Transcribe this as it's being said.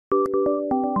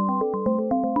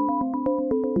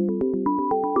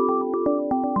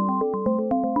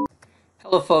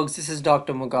Hello folks, this is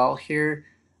Dr. Mughal here.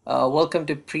 Welcome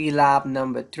to pre-lab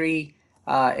number 3.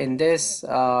 In this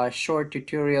short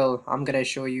tutorial, I'm going to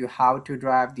show you how to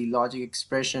drive the logic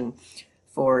expression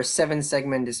for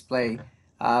 7-segment display,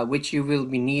 which you will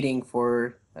be needing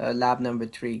for lab number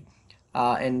 3.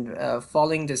 And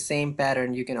following the same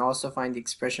pattern, you can also find the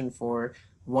expression for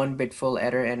 1-bit full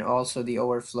adder and also the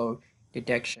overflow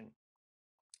detection.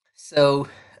 So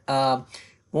uh,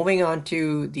 moving on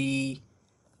to the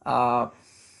uh,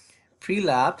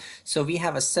 pre-lab. So we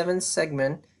have a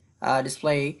 7-segment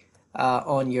display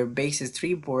on your basis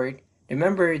 3 board.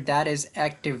 Remember, that is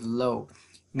active low,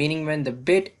 meaning when the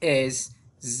bit is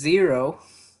 0,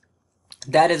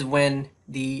 that is when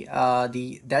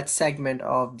that segment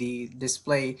of the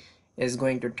display is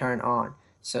going to turn on.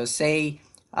 So say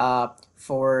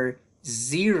for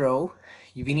 0,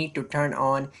 we need to turn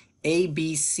on A,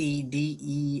 B, C, D,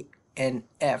 E, and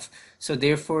F. So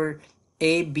therefore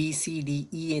A, B, C, D,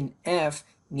 E, and F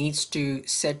needs to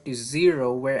set to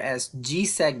 0, whereas G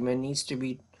segment needs to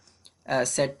be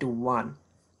set to 1.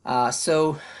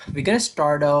 So we're gonna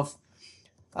start off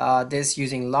this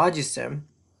using Logisim,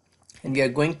 and we are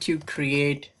going to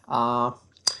create a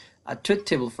truth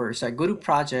table first. So I go to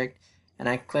project and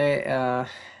I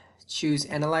choose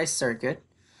analyze circuit,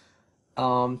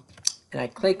 and I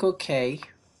click OK,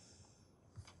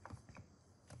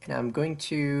 and I'm going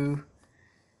to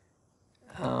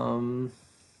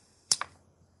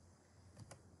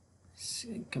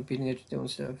computing it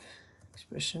of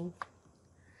expression.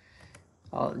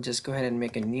 I'll just go ahead and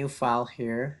make a new file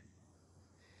here,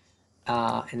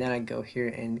 and then I go here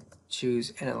and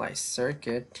choose analyze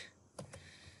circuit,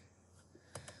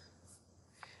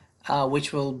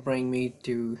 which will bring me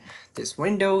to this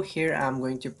window. Here I'm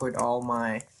going to put all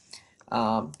my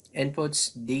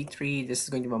inputs. D3, this is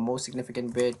going to be my most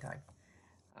significant bit,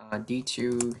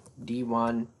 D2,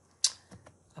 D1,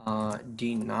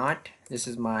 D0, this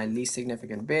is my least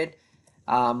significant bit.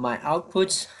 My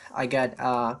outputs, I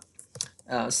got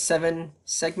 7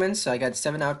 segments, so I got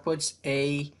 7 outputs: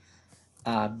 A,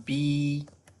 B,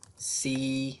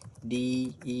 C,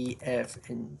 D, E, F,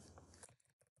 and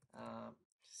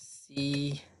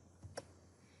C,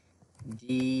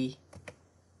 D,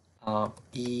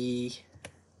 E,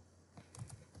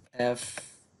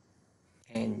 F,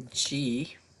 and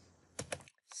G.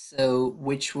 So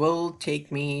which will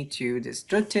take me to this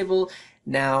truth table.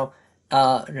 Now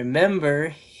remember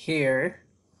here,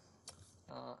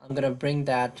 I'm gonna bring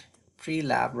that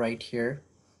pre-lab right here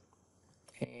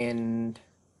and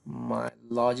my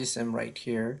Logisim right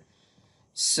here.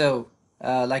 So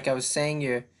like I was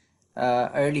saying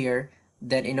earlier,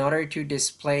 that in order to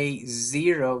display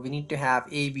 0, we need to have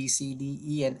A, B, C, D,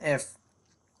 E, and F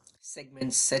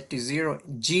segments set to 0,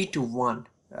 G to 1,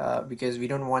 because we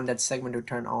don't want that segment to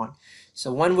turn on.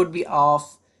 So 1 would be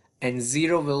off and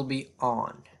 0 will be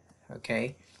on.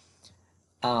 Okay.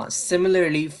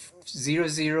 Similarly, 0,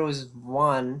 0 is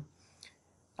 1,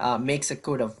 makes a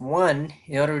code of 1.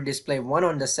 In order to display 1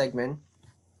 on the 7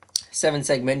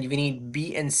 segment, we need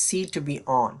B and C to be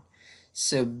on.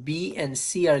 So B and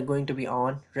C are going to be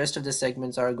on, rest of the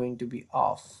segments are going to be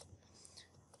off.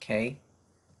 Okay.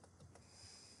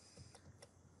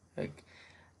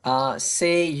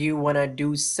 Say you want to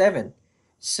do 7,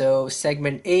 so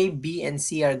segment A, B, and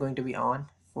C are going to be on.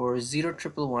 For 0,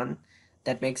 1,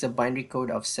 that makes a binary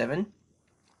code of 7.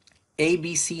 A,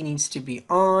 B, C needs to be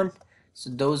on,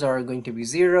 so those are going to be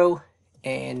 0,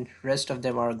 and rest of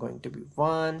them are going to be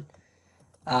 1.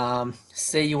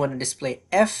 Say you want to display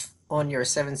F on your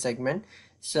 7 segment,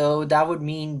 so that would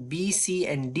mean B, C,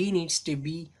 and D needs to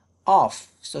be off,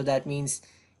 so that means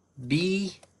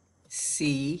B,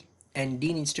 C, and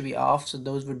D needs to be off, so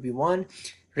those would be 1.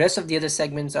 Rest of the other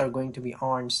segments are going to be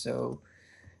on, so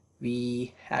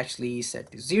we actually set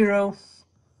to 0.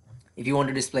 If you want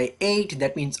to display 8,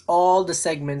 that means all the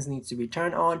segments needs to be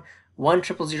turned on.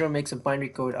 1000 makes a binary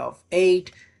code of 8.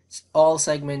 All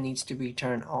segment needs to be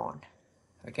turned on.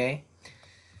 Okay.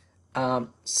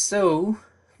 So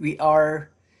we are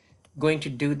going to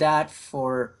do that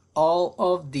for all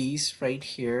of these right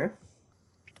here.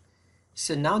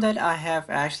 So now that I have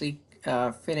actually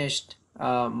finished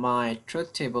my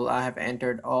truth table, I have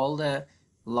entered all the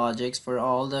logics for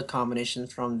all the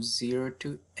combinations from 0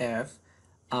 to F.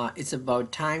 It's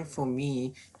about time for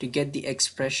me to get the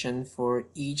expression for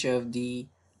each of the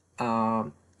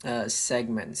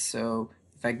segments. So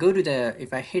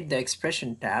if I hit the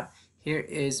expression tab, here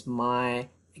is my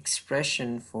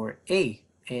expression for A.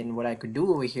 And what I could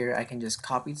do over here, I can just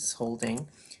copy this whole thing.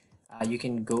 You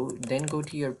can go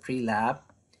to your pre-lab,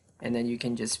 and then you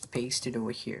can just paste it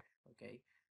over here. Okay.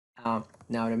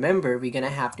 Now remember, we're gonna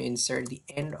have to insert the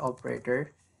AND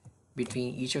operator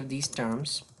between each of these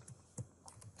terms,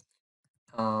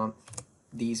 um,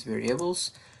 these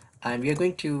variables, and we are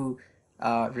going to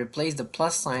replace the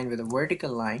plus sign with a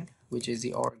vertical line, which is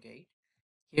the OR gate.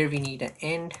 Here we need an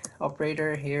AND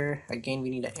operator. Here again we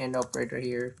need an AND operator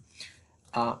here,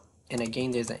 and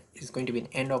again there's going to be an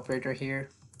AND operator here.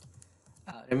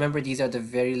 Remember, these are the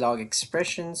Verilog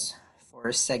expressions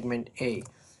for segment A.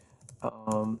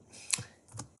 Um,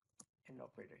 AND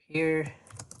operator here,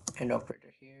 AND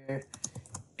operator here,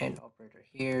 AND operator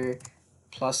here.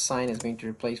 Plus sign is going to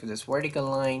replace with this vertical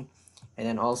line, and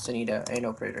then also need an AND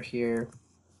operator here.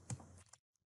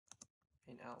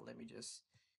 And now let me just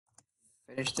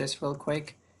finish this real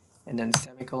quick, and then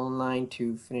semicolon line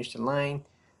to finish the line.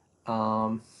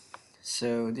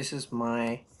 So this is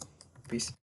my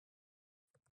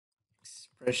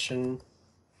expression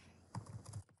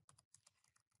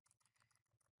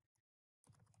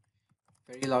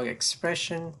Verilog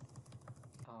expression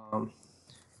um,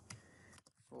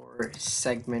 for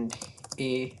segment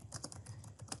A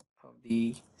of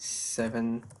the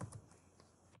 7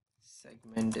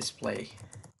 segment display.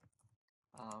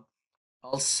 Um,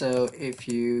 Also, if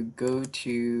you go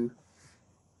to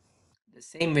the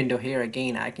same window here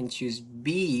again, I can choose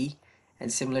B,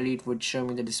 and similarly it would show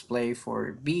me the display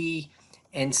for B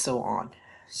and so on.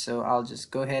 So I'll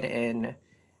just go ahead and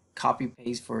copy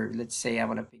paste for, let's say I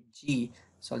want to pick G.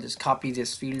 So I'll just copy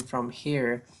this field from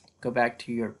here, go back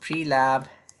to your pre-lab,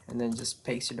 and then just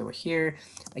paste it over here.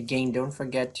 Again, don't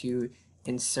forget to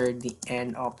insert the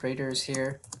AND operators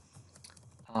here.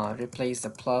 Replace the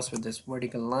plus with this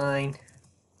vertical line,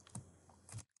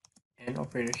 and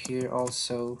operator here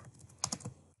also.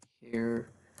 Here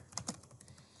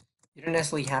you don't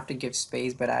necessarily have to give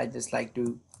space, but I just like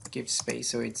to give space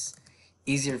so it's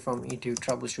easier for me to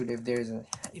troubleshoot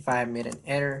if I have made an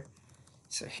error.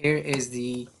 So here is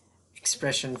the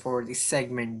expression for the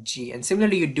segment G, and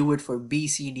similarly you do it for B,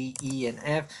 C, D, E, and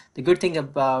F. The good thing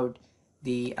about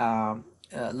the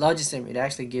Logisim, it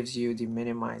actually gives you the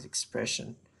minimized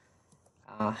expression.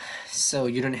 So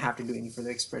you don't have to do any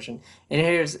further expression. And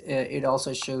here's it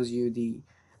also shows you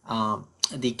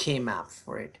the K map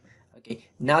for it. Okay,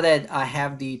 now that I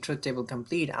have the truth table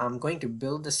complete, I'm going to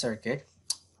build the circuit,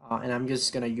 and I'm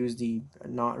just gonna use the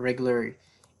not regular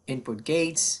input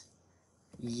gates.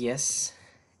 Yes,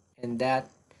 and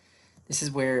this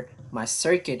is where my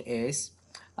circuit is.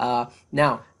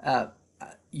 Now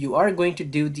you are going to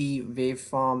do the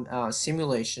waveform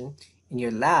simulation in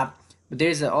your lab, but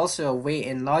there's also a way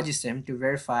in Logisim to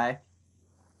verify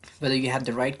whether you have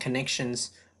the right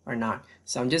connections or not.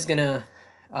 So I'm just gonna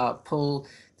pull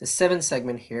the 7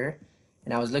 segment here,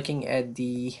 and I was looking at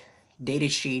the data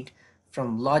sheet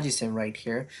from Logisim right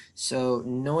here. So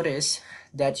notice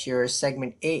that your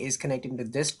segment A is connected to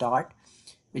this dot,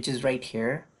 which is right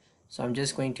here. So I'm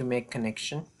just going to make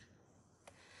connection.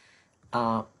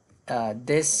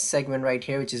 This segment right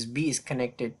here, which is B, is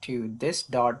connected to this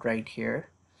dot right here.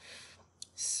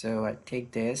 So I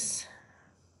take this,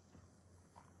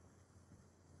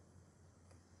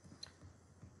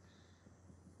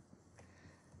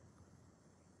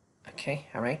 okay,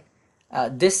 all right.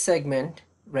 This segment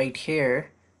right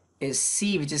here is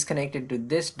C, which is connected to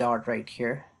this dot right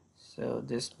here. So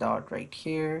this dot right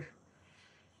here,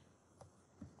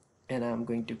 and I'm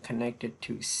going to connect it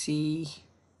to C.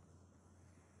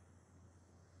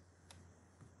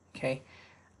 Okay,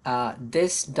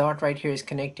 this dot right here is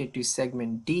connected to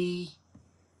segment D.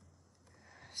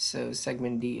 So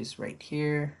segment D is right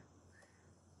here.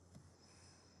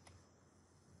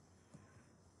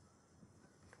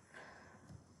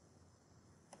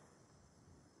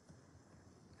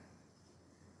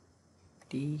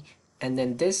 D, and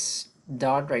then this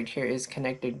dot right here is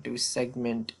connected to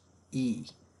segment E.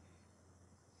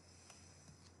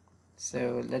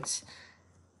 So let's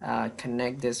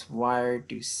connect this wire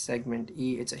to segment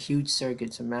E. It's a huge circuit,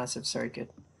 it's a massive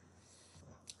circuit.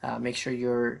 Make sure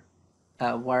your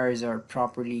wires are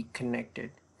properly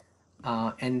connected.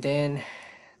 And then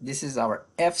this is our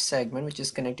F segment, which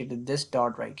is connected to this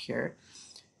dot right here.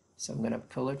 So I'm gonna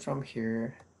pull it from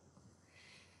here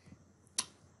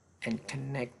and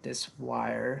connect this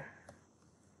wire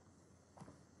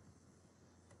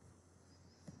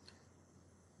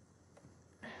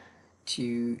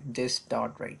to this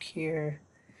dot right here,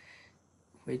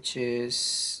 which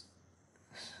is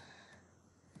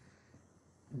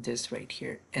this right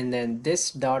here. And then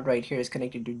this dot right here is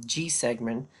connected to G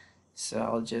segment. So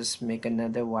I'll just make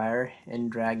another wire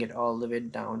and drag it all the way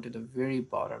down to the very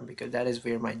bottom, because that is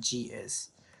where my G is.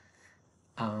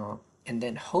 And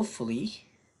then hopefully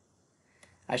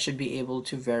I should be able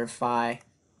to verify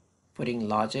putting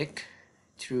logic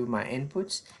through my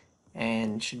inputs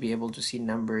and should be able to see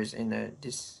numbers in a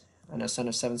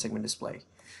 7-segment display.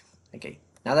 Okay,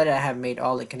 now that I have made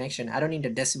all the connection, I don't need a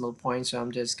decimal point, so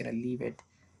I'm just gonna leave it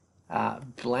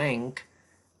blank.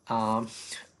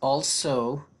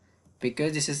 Also,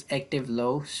 because this is active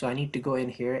low, so I need to go in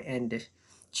here and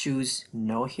choose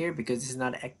no here because this is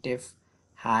not active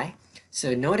high.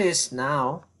 So notice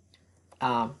now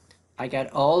um, I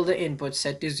got all the inputs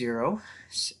set to 0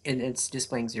 and it's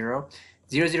displaying 0.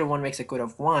 0, 0, 1 makes a code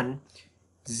of 1.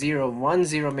 0, 1,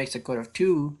 0 makes a code of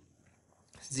 2.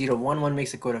 0, 1, 1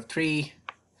 makes a code of 3.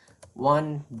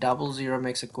 1, 0, 0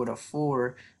 makes a code of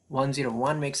 4. 1, 0,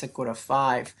 1 makes a code of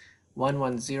 5. 1,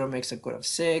 1, 0 makes a code of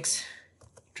 6.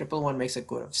 1, 1 makes a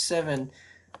code of 7.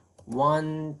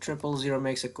 1, 0, 0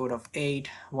 makes a code of 8.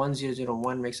 1, 0, 0,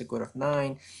 1 makes a code of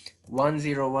 9. 1,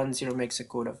 0, 1, 0 makes a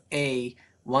code of A.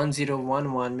 1, 0,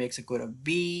 1, 1 makes a code of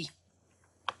B.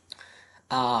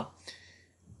 1,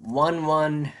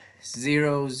 1,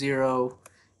 0, 0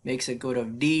 makes a code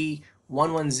of D.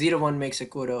 1, 1, 0, 1 makes a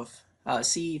code of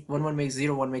C. 1, 1 makes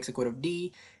 0, 1 makes a code of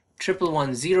D. 1,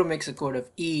 1, 0 makes a code of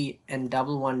E, and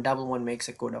 1, 1, 1 makes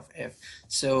a code of F.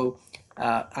 So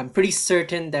I'm pretty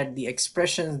certain that the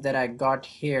expressions that I got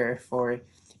here for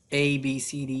A, B,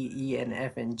 C, D, E, and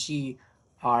F, and G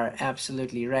are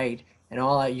absolutely right. And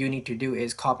all you need to do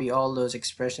is copy all those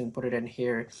expressions, put it in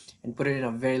here, and put it in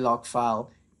a Verilog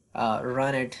file,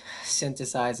 run it,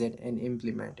 synthesize it, and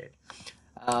implement it.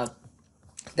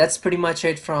 That's pretty much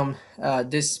it from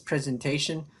this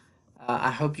presentation.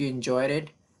 I hope you enjoyed it.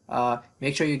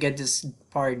 Make sure you get this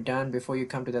part done before you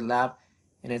come to the lab,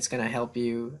 and it's gonna help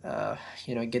you,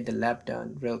 get the lab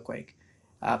done real quick.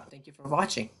 Thank you for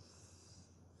watching.